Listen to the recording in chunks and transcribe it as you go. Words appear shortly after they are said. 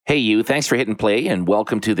Hey, you. Thanks for hitting play and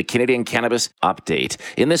welcome to the Canadian Cannabis Update.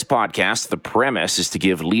 In this podcast, the premise is to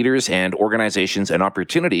give leaders and organizations an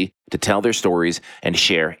opportunity to tell their stories and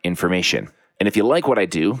share information. And if you like what I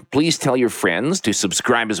do, please tell your friends to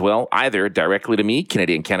subscribe as well, either directly to me,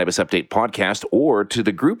 Canadian Cannabis Update Podcast, or to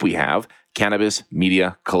the group we have, Cannabis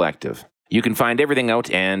Media Collective. You can find everything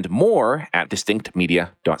out and more at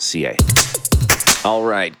distinctmedia.ca. All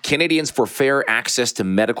right. Canadians for Fair Access to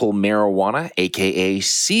Medical Marijuana, aka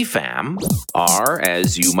CFAM, are,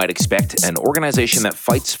 as you might expect, an organization that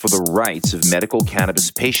fights for the rights of medical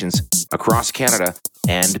cannabis patients across Canada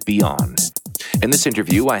and beyond. In this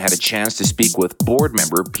interview, I had a chance to speak with board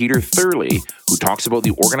member Peter Thurley, who talks about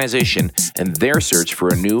the organization and their search for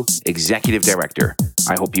a new executive director.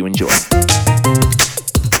 I hope you enjoy.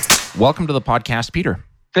 Welcome to the podcast, Peter.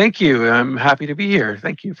 Thank you. I'm happy to be here.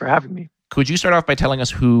 Thank you for having me. Could you start off by telling us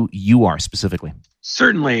who you are specifically?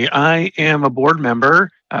 Certainly. I am a board member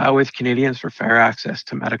with Canadians for Fair Access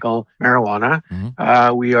to Medical Marijuana.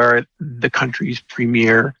 Mm-hmm. We are the country's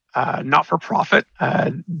premier not-for-profit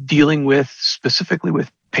dealing specifically with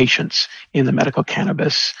patients in the medical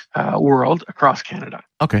cannabis world across Canada.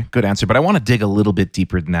 Okay, good answer. But I want to dig a little bit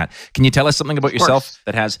deeper than that. Can you tell us something about yourself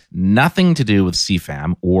that has nothing to do with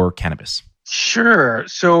CFAM or cannabis? Sure.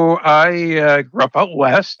 So I grew up out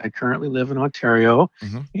west. I currently live in Ontario,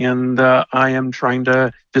 and I am trying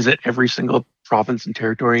to visit every single province and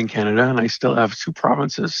territory in Canada, and I still have two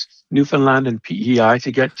provinces, Newfoundland and PEI,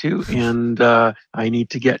 to get to, and I need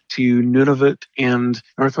to get to Nunavut and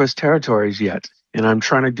Northwest Territories yet. And I'm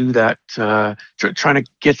trying to do that, trying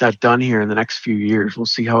to get that done here in the next few years. We'll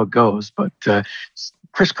see how it goes, but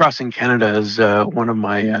crisscrossing Canada is one of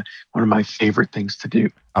my favorite things to do.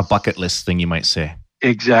 A bucket list thing, you might say.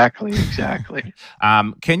 Exactly.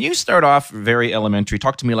 Can you start off very elementary?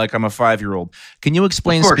 Talk to me like I'm a 5-year-old. Can you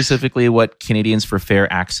explain specifically what Canadians for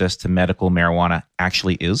Fair Access to Medical Marijuana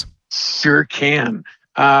actually is? Sure can.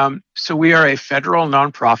 So we are a federal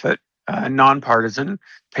nonprofit, nonpartisan,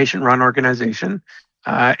 patient-run organization,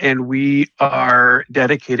 and we are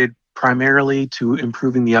dedicated primarily to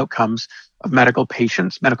improving the outcomes of medical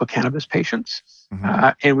cannabis patients.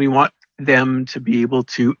 And we want them to be able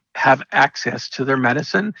to have access to their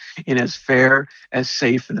medicine in as fair, as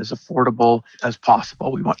safe, and as affordable as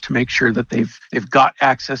possible. We want to make sure that they've got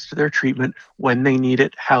access to their treatment when they need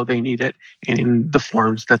it, how they need it, and in the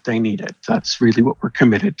forms that they need it. That's really what we're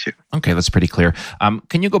committed to. Okay, that's pretty clear.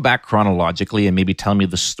 Can you go back chronologically and maybe tell me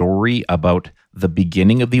the story about the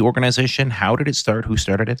beginning of the organization? How did it start? Who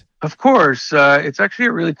started it? Of course. It's actually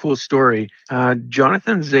a really cool story.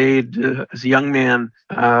 Jonathan Zaid is a young man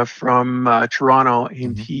from Toronto,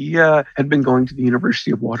 and he had been going to the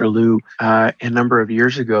University of Waterloo a number of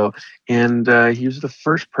years ago. And he was the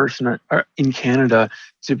first person in Canada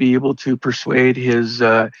to be able to persuade his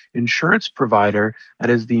insurance provider, that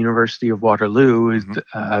is the University of Waterloo, is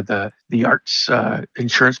the arts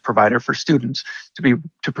insurance provider for students,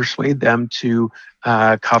 to persuade them to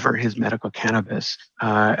cover his medical cannabis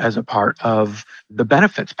as a part of the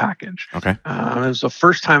benefits package. Okay. It was the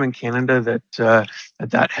first time in Canada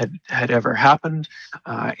that had ever happened,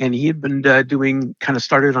 and he had been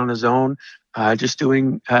started on his own. Just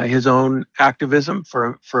doing his own activism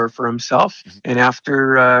for himself, and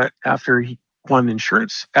after he won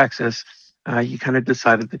insurance access, he kind of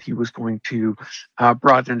decided that he was going to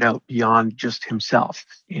broaden it out beyond just himself,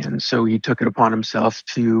 and so he took it upon himself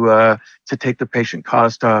to take the patient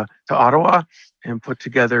cause to Ottawa and put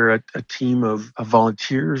together a team of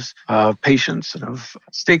volunteers, of patients, and of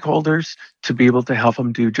stakeholders to be able to help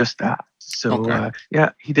him do just that. So,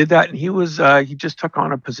 he did that. And he just took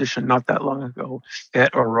on a position not that long ago at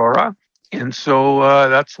Aurora. And so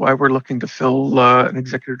that's why we're looking to fill an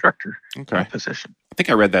executive director position. I think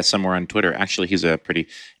I read that somewhere on Twitter. Actually, he's a pretty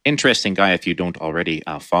interesting guy if you don't already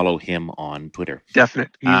follow him on Twitter.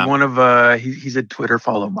 Definitely. He's a Twitter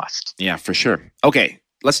follow must. Yeah, for sure. Okay.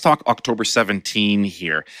 Let's talk October 17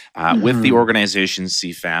 here with the organization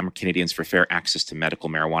CFAM, Canadians for Fair Access to Medical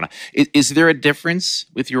Marijuana. Is there a difference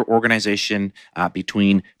with your organization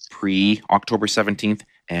between pre-October 17th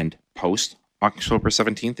and post-October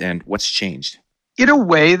 17th, and what's changed? In a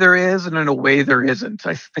way there is, and in a way there isn't.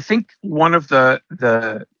 I think one of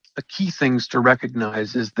the key things to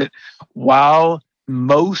recognize is that while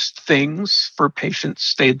most things for patients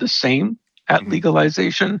stayed the same at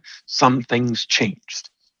legalization, some things changed.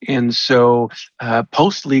 And so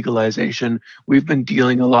post-legalization, we've been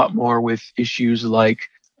dealing a lot more with issues like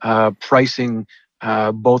pricing,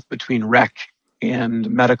 both between rec and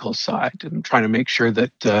medical side, and trying to make sure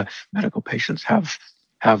that medical patients have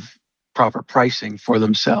proper pricing for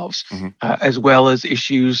themselves, as well as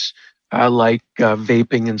issues like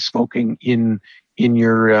vaping and smoking in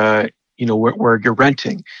your where you're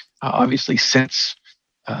renting. Obviously, since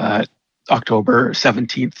October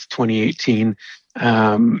 17th, 2018,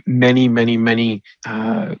 many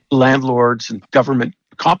landlords and government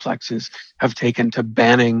complexes have taken to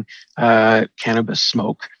banning cannabis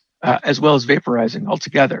smoke. As well as vaporizing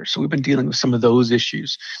altogether. So we've been dealing with some of those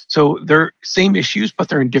issues. So they're same issues, but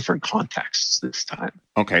they're in different contexts this time.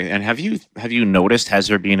 Okay, and have you noticed, has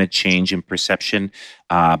there been a change in perception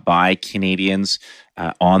by Canadians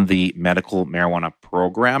on the medical marijuana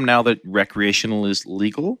program now that recreational is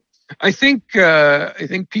legal? I think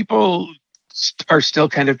people are still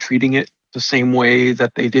kind of treating it the same way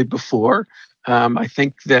that they did before. I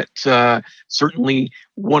think that certainly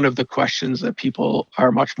one of the questions that people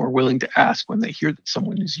are much more willing to ask when they hear that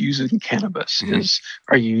someone is using cannabis is,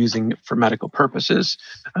 are you using it for medical purposes?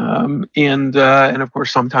 And of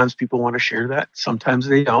course, sometimes people want to share that, sometimes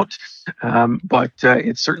they don't. But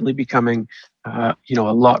it's certainly becoming, a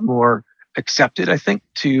lot more accepted, I think,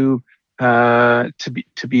 to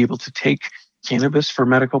be able to take cannabis for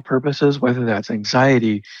medical purposes, whether that's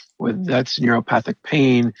anxiety, whether that's neuropathic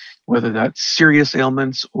pain, whether that's serious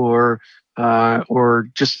ailments, or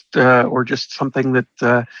just something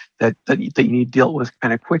that you need to deal with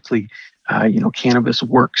kind of quickly. Cannabis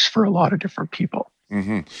works for a lot of different people.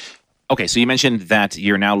 Mm-hmm. Okay, so you mentioned that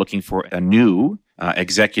you're now looking for a new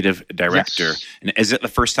executive director. Yes. And is it the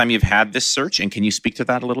first time you've had this search? And can you speak to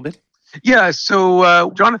that a little bit? Yeah,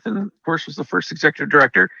 so Jonathan, of course, was the first executive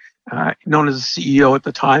director, known as the CEO at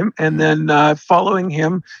the time. And then following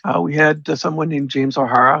him, we had someone named James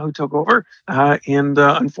O'Hara who took over. And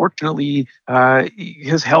unfortunately,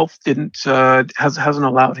 his health hasn't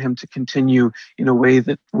allowed him to continue in a way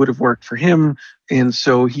that would have worked for him. And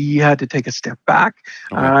so he had to take a step back.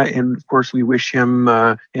 Okay. And of course, we wish him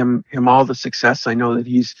all the success. I know that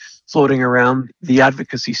he's floating around the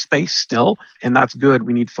advocacy space still, and that's good.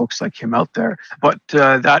 We need folks like him out there. But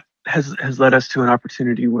that has led us to an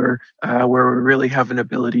opportunity where we really have an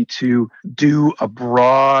ability to do a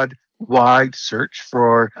broad, wide search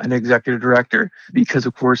for an executive director, because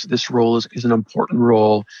of course this role is an important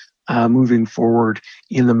role moving forward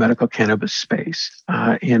in the medical cannabis space.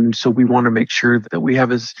 And so we want to make sure that we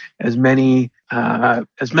have as many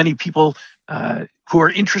people who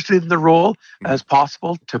are interested in the role as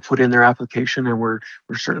possible to put in their application. And we're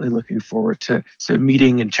certainly looking forward to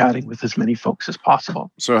meeting and chatting with as many folks as possible.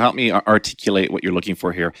 So help me articulate what you're looking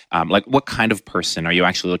for here. Like, what kind of person are you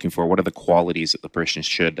actually looking for? What are the qualities that the person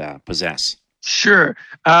should possess? Sure.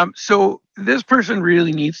 So this person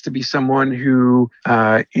really needs to be someone who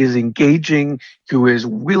is engaging, who is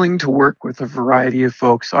willing to work with a variety of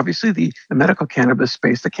folks. Obviously, the medical cannabis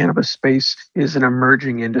space, the cannabis space is an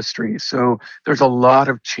emerging industry. So there's a lot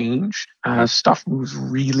of change. Stuff moves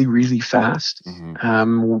really, really fast.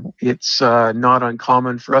 Mm-hmm. It's not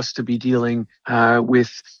uncommon for us to be dealing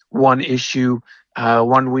with one issue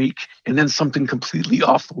 1 week, and then something completely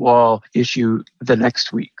off the wall issue the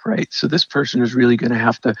next week, right? So this person is really going to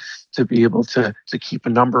have to be able to keep a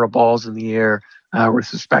number of balls in the air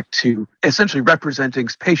with respect to essentially representing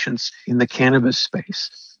patients in the cannabis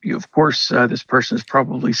space. Of course, this person is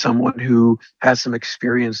probably someone who has some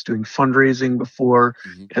experience doing fundraising before,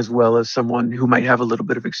 mm-hmm. as well as someone who might have a little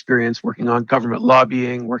bit of experience working on government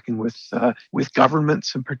lobbying, working with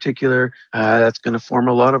governments in particular. That's going to form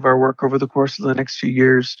a lot of our work over the course of the next few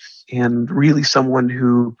years, and really someone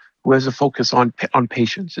who has a focus on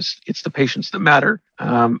patients. It's the patients that matter,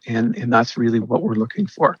 and that's really what we're looking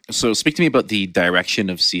for. So speak to me about the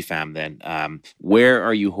direction of CFAM then. Where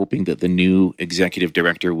are you hoping that the new executive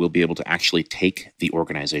director will be able to actually take the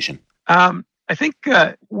organization? I think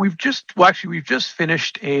we've just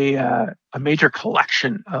finished a major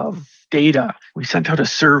collection of data. We sent out a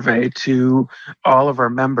survey to all of our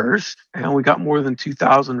members, and we got more than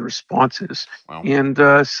 2,000 responses. Wow. And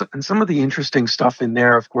some of the interesting stuff in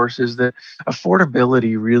there, of course, is that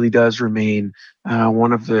affordability really does remain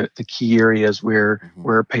one of the key areas where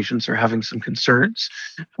patients are having some concerns.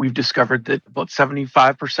 We've discovered that about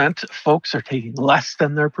 75% of folks are taking less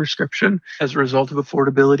than their prescription as a result of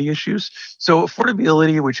affordability issues. So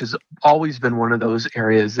affordability, which has always been one of those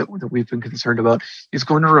areas that we've been concerned about, is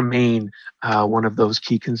going to remain one of those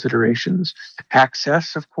key considerations.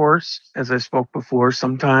 Access, of course, as I spoke before,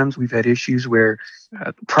 sometimes we've had issues where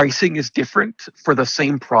pricing is different for the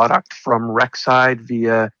same product from rec side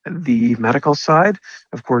via the medical side.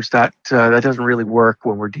 Of course, that doesn't really work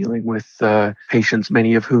when we're dealing with patients,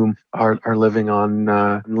 many of whom are living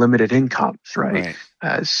on limited incomes, right?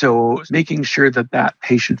 So making sure that that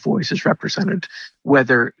patient voice is represented,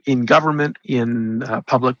 whether in government, in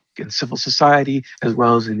public and civil society, as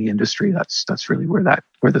well as in the industry. That's really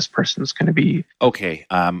where this person is going to be. Okay.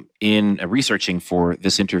 In researching for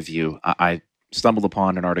this interview, I stumbled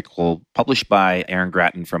upon an article published by Aaron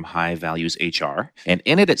Grattan from High Values HR. And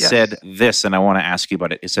in it said this, and I want to ask you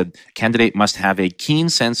about it. It said, candidate must have a keen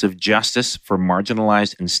sense of justice for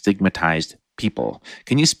marginalized and stigmatized people.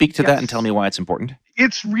 Can you speak to that and tell me why it's important?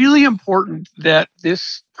 It's really important that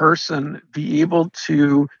this person be able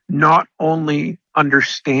to not only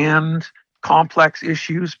understand complex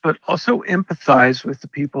issues, but also empathize with the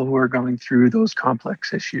people who are going through those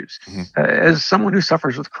complex issues. As someone who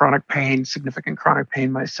suffers with chronic pain, significant chronic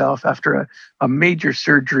pain myself, after a major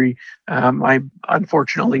surgery, I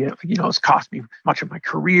unfortunately, it's cost me much of my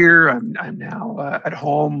career. I'm now at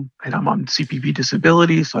home and I'm on CPP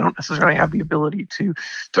disability, so I don't necessarily have the ability to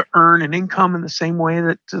earn an income in the same way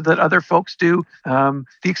that other folks do. The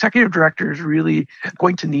executive director is really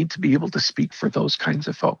going to need to be able to speak for those kinds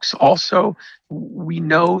of folks. Also, we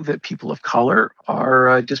know that people of color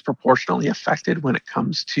are disproportionately affected when it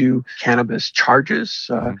comes to cannabis charges.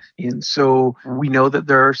 And so we know that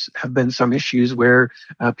there have been some issues where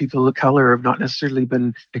people of color have not necessarily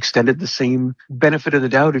been extended the same benefit of the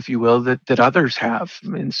doubt, if you will, that others have.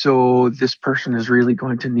 And so this person is really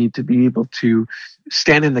going to need to be able to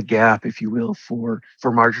stand in the gap, if you will, for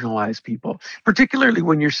marginalized people, particularly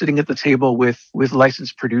when you're sitting at the table with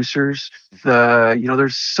licensed producers.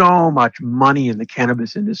 There's so much money in the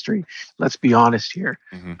cannabis industry. Let's be honest here,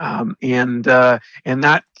 and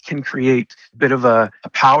that can create a bit of a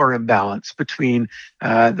power imbalance between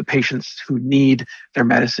the patients who need their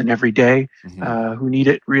medicine every day, who need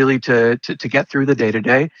it really to get through the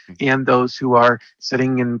day-to-day, and those who are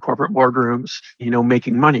sitting in corporate boardrooms,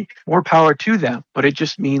 making money. More power to them, but it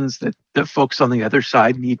just means that the folks on the other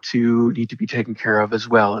side need to be taken care of as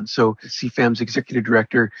well. And so CFAM's executive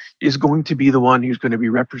director is going to be the one who's going to be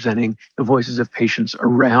representing the voices of patients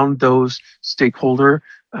around those stakeholder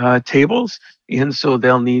tables. And so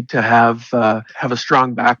they'll need to have a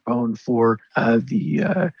strong backbone for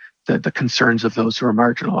the concerns of those who are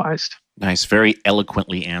marginalized. Nice. Very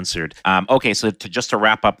eloquently answered. Okay, so just to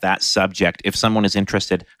wrap up that subject, if someone is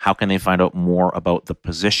interested, how can they find out more about the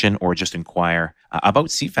position or just inquire about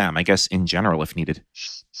CFAM, I guess, in general, if needed?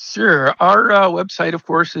 Sure. Our website, of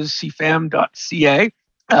course, is cfam.ca.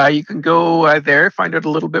 You can go there, find out a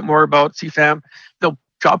little bit more about CFAM. The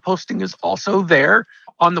job posting is also there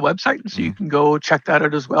on the website, and so you can go check that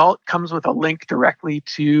out as well. It comes with a link directly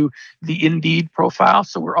to the Indeed profile.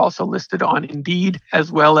 So we're also listed on Indeed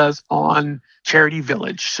as well as on Charity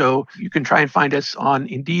Village. So you can try and find us on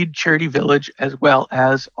Indeed, Charity Village, as well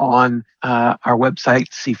as on our website,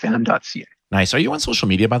 cfam.ca. Nice. Are you on social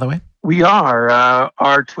media, by the way? We are.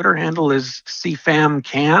 Our Twitter handle is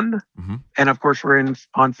CFAMCAN. And of course, we're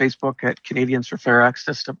on Facebook at Canadians for Fair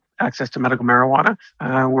Access to Medical Marijuana.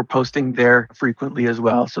 We're posting there frequently as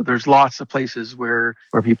well. So there's lots of places where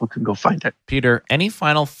people can go find it. Peter, any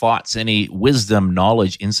final thoughts, any wisdom,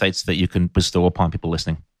 knowledge, insights that you can bestow upon people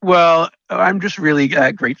listening? Well, I'm just really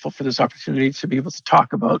grateful for this opportunity to be able to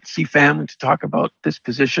talk about CFAM and to talk about this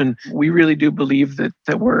position. We really do believe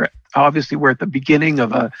that we're at the beginning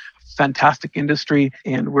of a fantastic industry,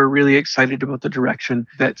 and we're really excited about the direction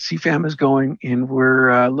that CFAM is going, and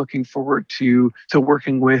we're looking forward to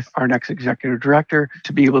working with our next executive director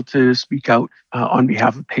to be able to speak out on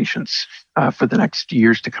behalf of patients for the next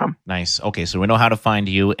years to come. Nice. Okay, so we know how to find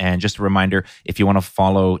you. And just a reminder, if you want to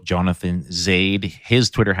follow Jonathan Zaid, his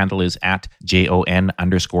Twitter handle is at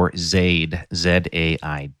 @JON_Zaid,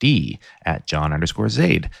 ZAID,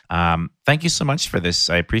 @John_Zaid. Thank you so much for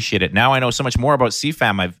this. I appreciate it. Now I know so much more about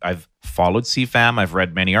CFAM. I've followed CFAM. I've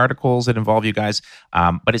read many articles that involve you guys.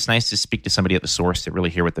 But it's nice to speak to somebody at the source to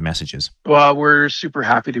really hear what the message is. Well, we're super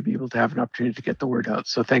happy to be able to have an opportunity to get the word out.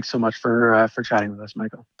 So thanks so much for chatting with us,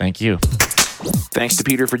 Michael. Thank you. Thanks to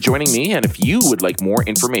Peter for joining me. And if you would like more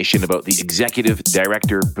information about the executive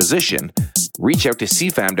director position, reach out to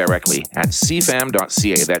CFAM directly at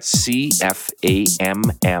cfam.ca. That's CFAMM.ca.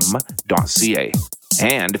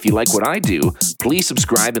 And if you like what I do, please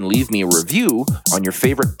subscribe and leave me a review on your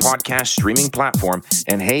favorite podcast streaming platform.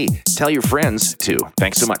 And hey, tell your friends too.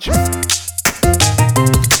 Thanks so much.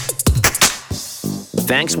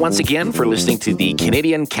 Thanks once again for listening to the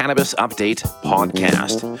Canadian Cannabis Update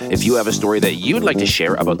podcast. If you have a story that you'd like to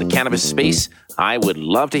share about the cannabis space, I would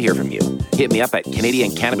love to hear from you. Hit me up at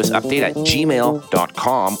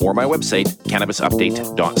CanadianCannabisUpdate@gmail.com or my website,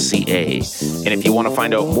 cannabisupdate.ca. And if you want to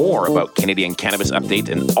find out more about Canadian Cannabis Update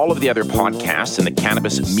and all of the other podcasts in the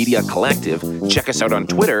Cannabis Media Collective, check us out on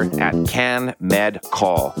Twitter at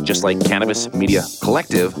CanMedCall, just like Cannabis Media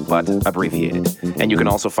Collective, but abbreviated. And you can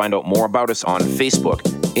also find out more about us on Facebook,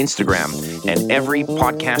 Instagram, and every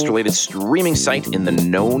podcast-related streaming site in the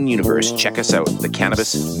known universe. Check us out, the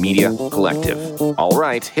Cannabis Media Collective. All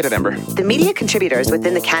right, hit it, Ember. The media contributors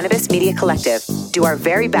within the Cannabis Media Collective do our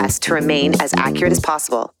very best to remain as accurate as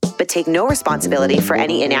possible, but take no responsibility for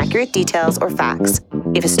any inaccurate details or facts.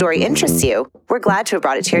 If a story interests you, we're glad to have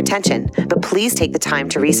brought it to your attention, but please take the time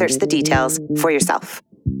to research the details for yourself.